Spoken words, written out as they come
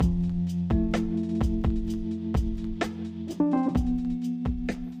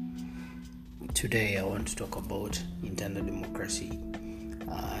Today I want to talk about internal democracy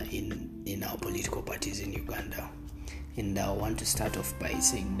in our political parties in Uganda. And I want to start off by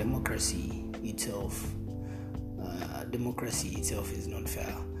saying democracy itself is not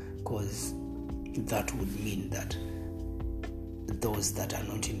fair, because that would mean that those that are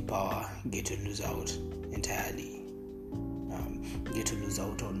not in power get to lose out entirely, get to lose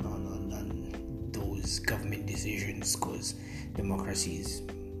out on those government decisions, because democracy is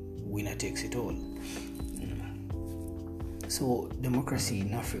winner takes it all. So democracy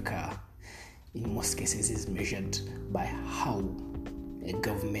in Africa in most cases is measured by how a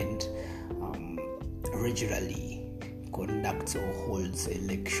government regularly conducts or holds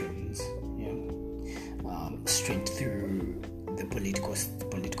elections straight through the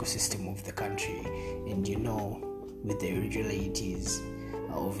political system of the country. And with the irregularities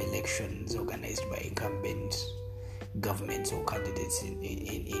of elections organized by incumbent governments or candidates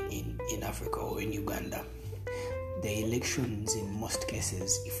in Africa or in Uganda, the elections in most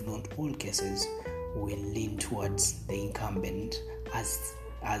cases, if not all cases, will lean towards the incumbent, as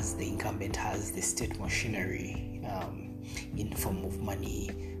the incumbent has the state machinery in form of money,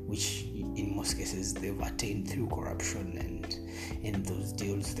 which in most cases they've attained through corruption and those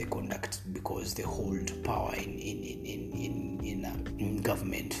deals they conduct because they hold power in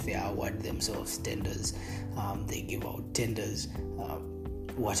government. They award themselves tenders, they give out tenders,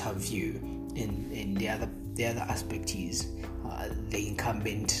 what have you. And the other aspect is the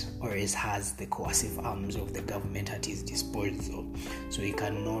incumbent always has the coercive arms of the government at his disposal, so he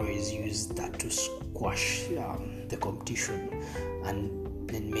can always use that to squash the competition and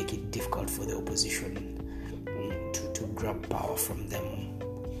make it difficult for the opposition to grab power from them,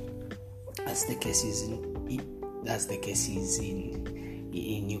 as the case is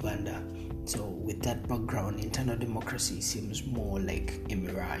in Uganda. So with that background, internal democracy seems more like a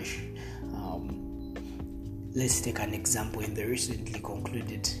mirage. Let's take an example in the recently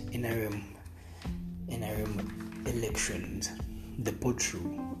concluded NRM elections. The Potru,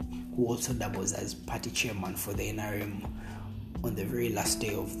 who also doubles as party chairman for the NRM, on the very last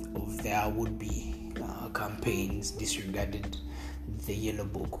day of their would-be campaigns, disregarded the yellow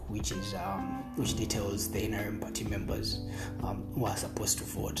book, which details the NRM party members who are supposed to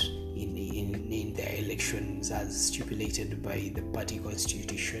vote in their elections as stipulated by the party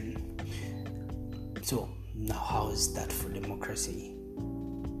constitution. So now, how is that for democracy?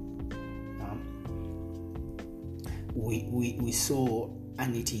 We saw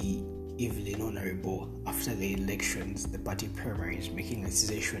Anity Evelyn Honorable after the elections, the party primaries, making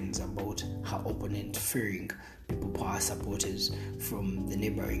accusations about her opponent fearing People Power supporters from the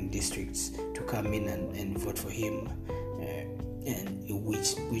neighboring districts to come in and vote for him, and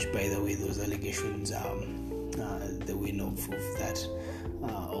which by the way, those allegations the win of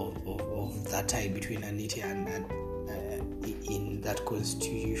that tie between Anita and in that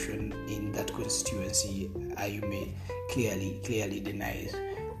constituency, Ayume clearly denies.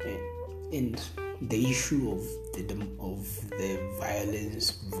 And the issue of the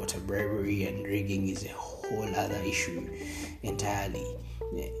violence, voter bribery, and rigging is a whole other issue entirely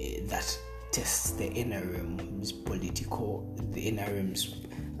that tests the NRM's political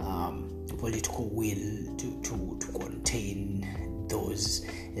will to contain those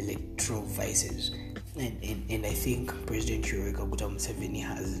electoral vices. And I think President Yoweri Kaguta Museveni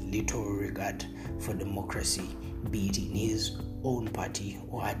has little regard for democracy, be it in his own party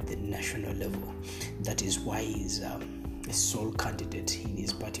or at the national level. That is why he's a sole candidate in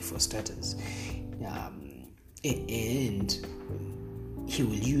his party, for starters. And he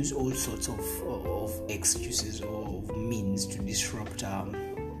will use all sorts of excuses or means to disrupt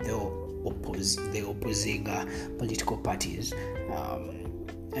the opposing political parties.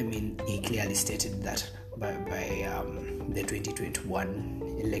 He clearly stated that by the 2021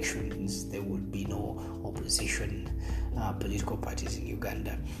 elections, there would be no opposition political parties in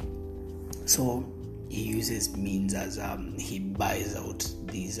Uganda. So he uses means as he buys out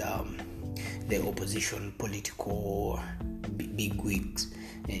these the opposition political bigwigs,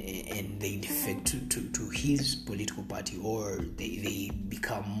 and they defect to his political party, or they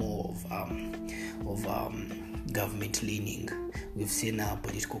become more of government leaning. We've seen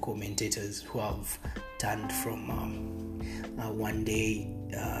political commentators who have turned from one day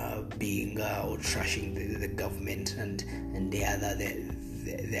being or trashing the government, and the other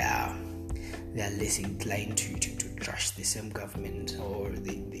they are less inclined to trash the same government, or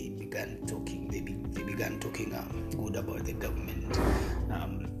they began talking good about the government,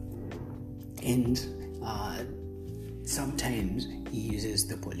 and sometimes he uses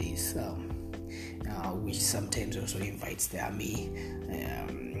the police, which sometimes also invites the army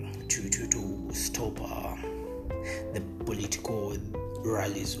to stop the political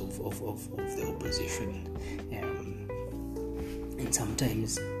rallies of the opposition. And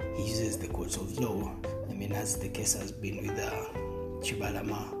sometimes he uses the courts of law. I mean, as the case has been with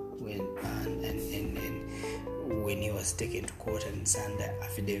Chibalama, when he was taken to court and signed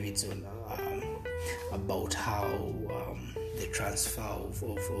affidavits on about how the transfer of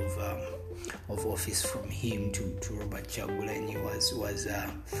office from him to Robert Chagulanyi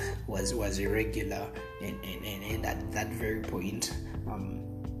was irregular, and at that very point,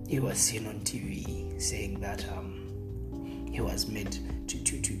 he was seen on TV saying that he was made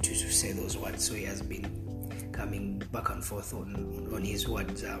to say those words. So he has been coming back and forth on his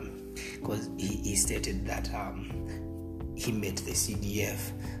words, because he stated that he met the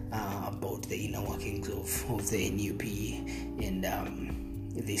CDF about the inner workings of the NUP, and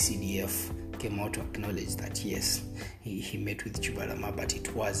the CDF came out to acknowledge that yes, he met with Chibalama, but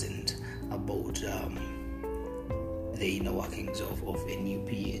it wasn't about the inner workings of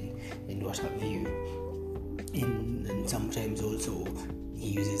NUP and what have you. And sometimes also he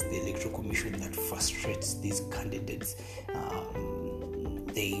uses the Electoral Commission that frustrates these candidates.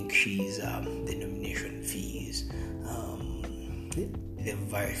 They increase the nomination fees. The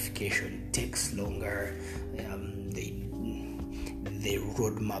verification takes longer. The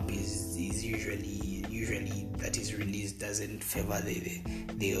roadmap is usually that is released doesn't favor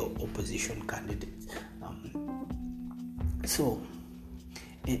the opposition candidates. So,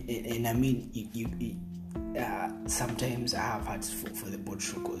 and I mean, you sometimes I have had for the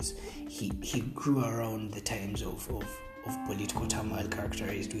Botro, because he grew around the times of political turmoil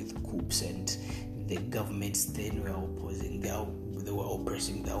characterized with coups, and the governments then were they were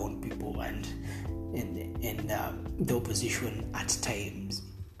oppressing their own people, and the opposition at times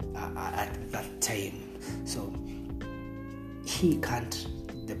at that time. So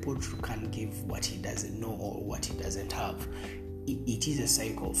the Botro can't give what he doesn't know or what he doesn't have. It is a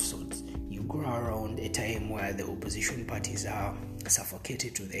cycle of sorts. You grow around a time where the opposition parties are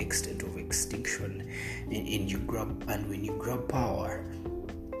suffocated to the extent of extinction, and when you grab power,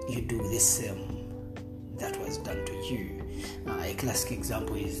 you do the same that was done to you. A classic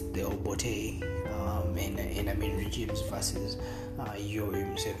example is the Obote and I mean regimes versus Yoweri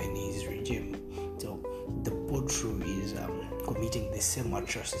Museveni's regime. So the Botro is committing the same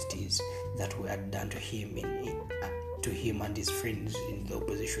atrocities that were done to him to him and his friends in the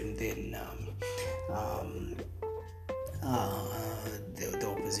opposition. Then the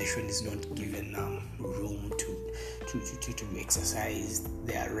opposition is not given room to exercise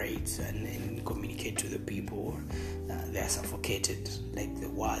their rights and communicate to the people. They are suffocated like they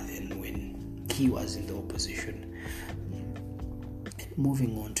were then when he was in the opposition.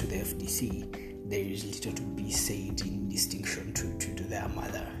 Moving on to the FDC, there is little to be said in distinction to their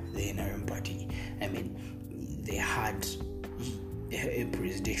mother, the NRM party. I mean, they had a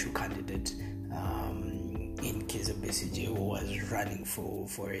presidential candidate in Kizza Besigye who was running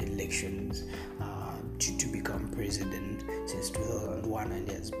for elections to become president since 2001, and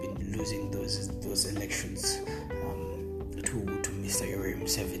has been losing those elections to Mr. Yoweri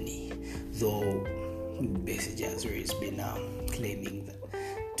Museveni, though Besigye has always been claiming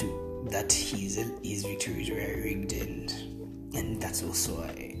that his victories were rigged, and that's also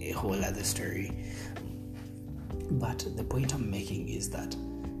a whole other story. But the point I'm making is that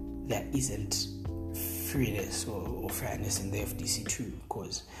there isn't freeness or fairness in the FDC too,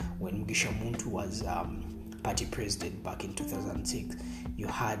 because when Mugisha Muntu was party president back in 2006, you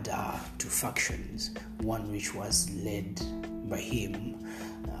had two factions, one which was led by him,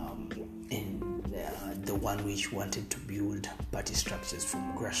 and the one which wanted to build party structures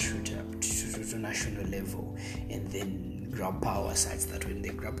from grassroots to national level, and then grab power such that when they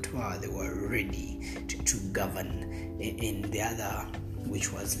grabbed power they were ready to govern, and the other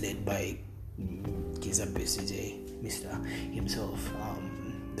which was led by Kizza Besigye, Mr. himself,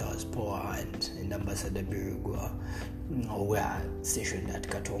 there was Power and Ambassador Birigwa, were stationed at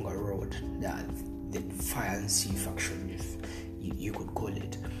Katonga Road, the fire and sea faction, if you could call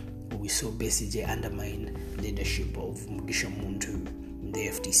it. We saw Besigye undermine leadership of Mugisha Muntu in the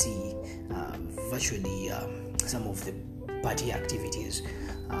FDC, virtually some of the party activities,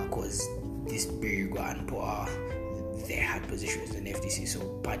 because this Birigwa and Power, they had positions in FDC, so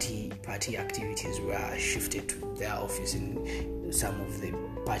party activities were shifted to their office, and some of the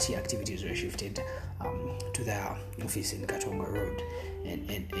party activities were shifted to their office in Katonga Road,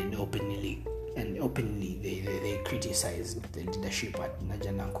 and openly they criticized the leadership at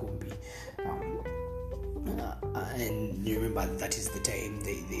Najana Nkumbi. and remember that is the time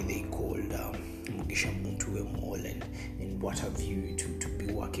they called Mugisha Muntu Mall and what have you to be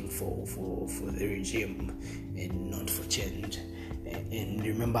working for the regime and not for change. And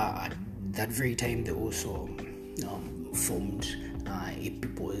remember at that very time they also formed a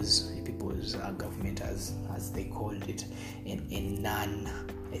people's government as they called it, and none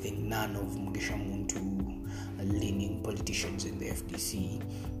of Mugisha Muntu leaning politicians in the FDC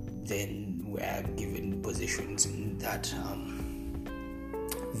then were given positions in that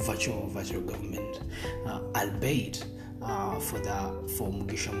virtual government, albeit for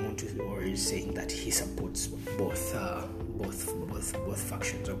Mugisha Muntu, or is saying that he supports both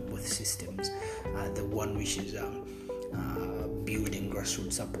factions of both systems, the one which is building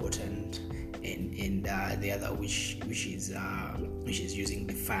grassroots support and the other which is using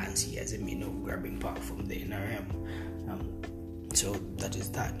the fancy as a mean of grabbing power from the NRM. So that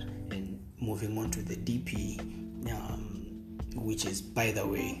is that. And moving on to the DP, which is, by the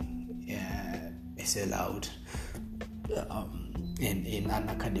way, a sellout in an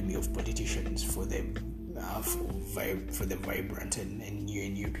academy of politicians for the vibrant and new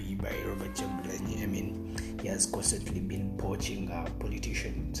NUP by Robert Chamberlain. I mean, he has constantly been poaching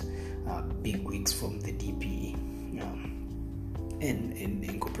politicians, big wigs from the DP, and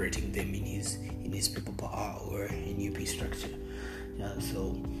incorporating them in his people power or NUP structure.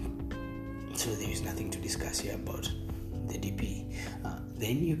 So there is nothing to discuss here about the DP.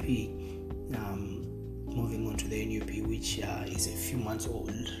 The NUP, moving on to the NUP, which is a few months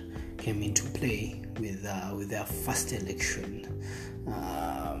old, came into play with their first election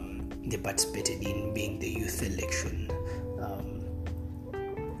they participated in, being the youth election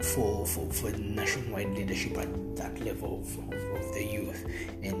for nationwide leadership at that level of the youth.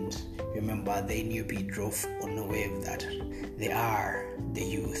 And remember, the NUP drove on a wave that they are the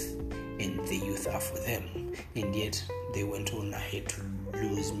youth and the youth are for them, and yet they went on ahead to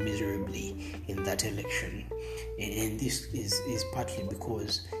lose miserably in that election. And this is partly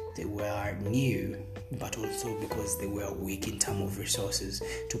because they were new, but also because they were weak in terms of resources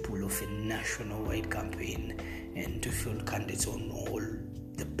to pull off a national-wide campaign and to field candidates on all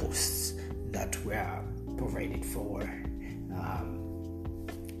the posts that were provided for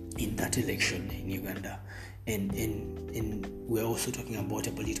in that election in Uganda. And we're also talking about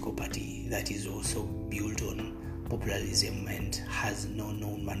a political party that is also built on populism and has no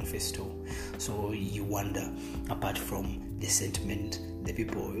known manifesto. So you wonder, apart from the sentiment the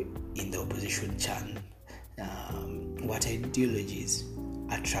people in the opposition chant, what ideologies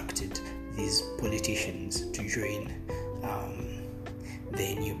attracted these politicians to join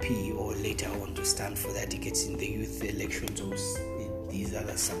the NUP or later on to stand for their tickets in the youth elections or these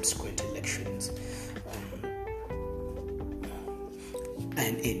other subsequent elections.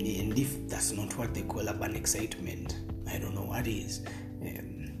 And if that's not what they call urban excitement, I don't know what is.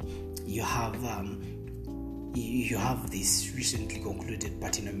 You have these recently concluded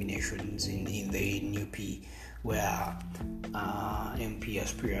party nominations in the NUP, where MP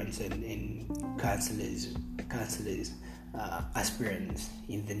aspirants and councillors aspirants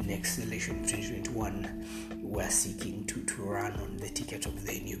in the next election 2021 were seeking to run on the ticket of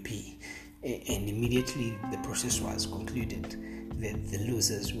the NUP, and immediately the process was concluded. The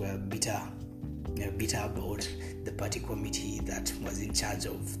losers were bitter about the party committee that was in charge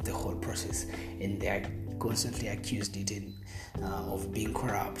of the whole process, and they are constantly accused it of being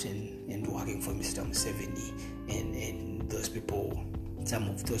corrupt and working for Mr. Museveni, and those people, some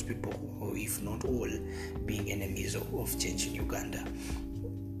of those people, or if not all, being enemies of change in Uganda.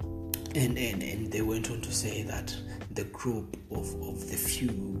 And they went on to say that the group of the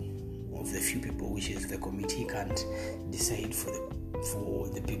few people, which is the committee, can't decide for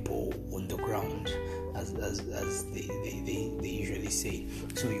the people on the ground, as they usually say.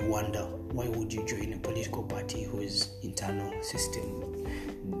 So you wonder, why would you join a political party whose internal system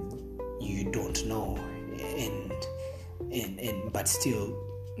you don't know, and but still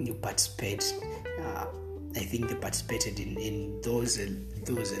you participate? I think they participated in those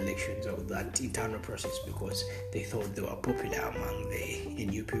elections or that internal process because they thought they were popular among the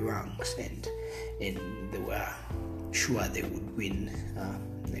NUP ranks, and they were sure they would win,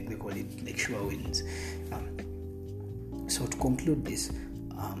 like they call it, like sure wins. So to conclude this,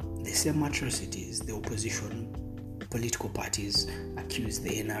 the same atrocities the opposition political parties accuse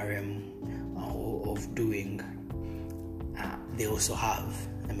the NRM of doing, they also have.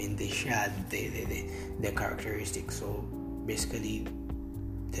 I mean, they share the characteristics. So basically,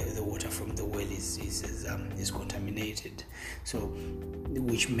 the water from the well is contaminated. So,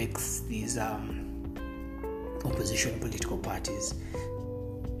 which makes these opposition political parties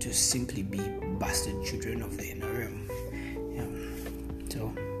to simply be bastard children of the NRM.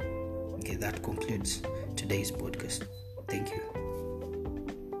 So, okay, that concludes today's podcast. Thank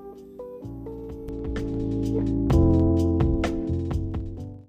you.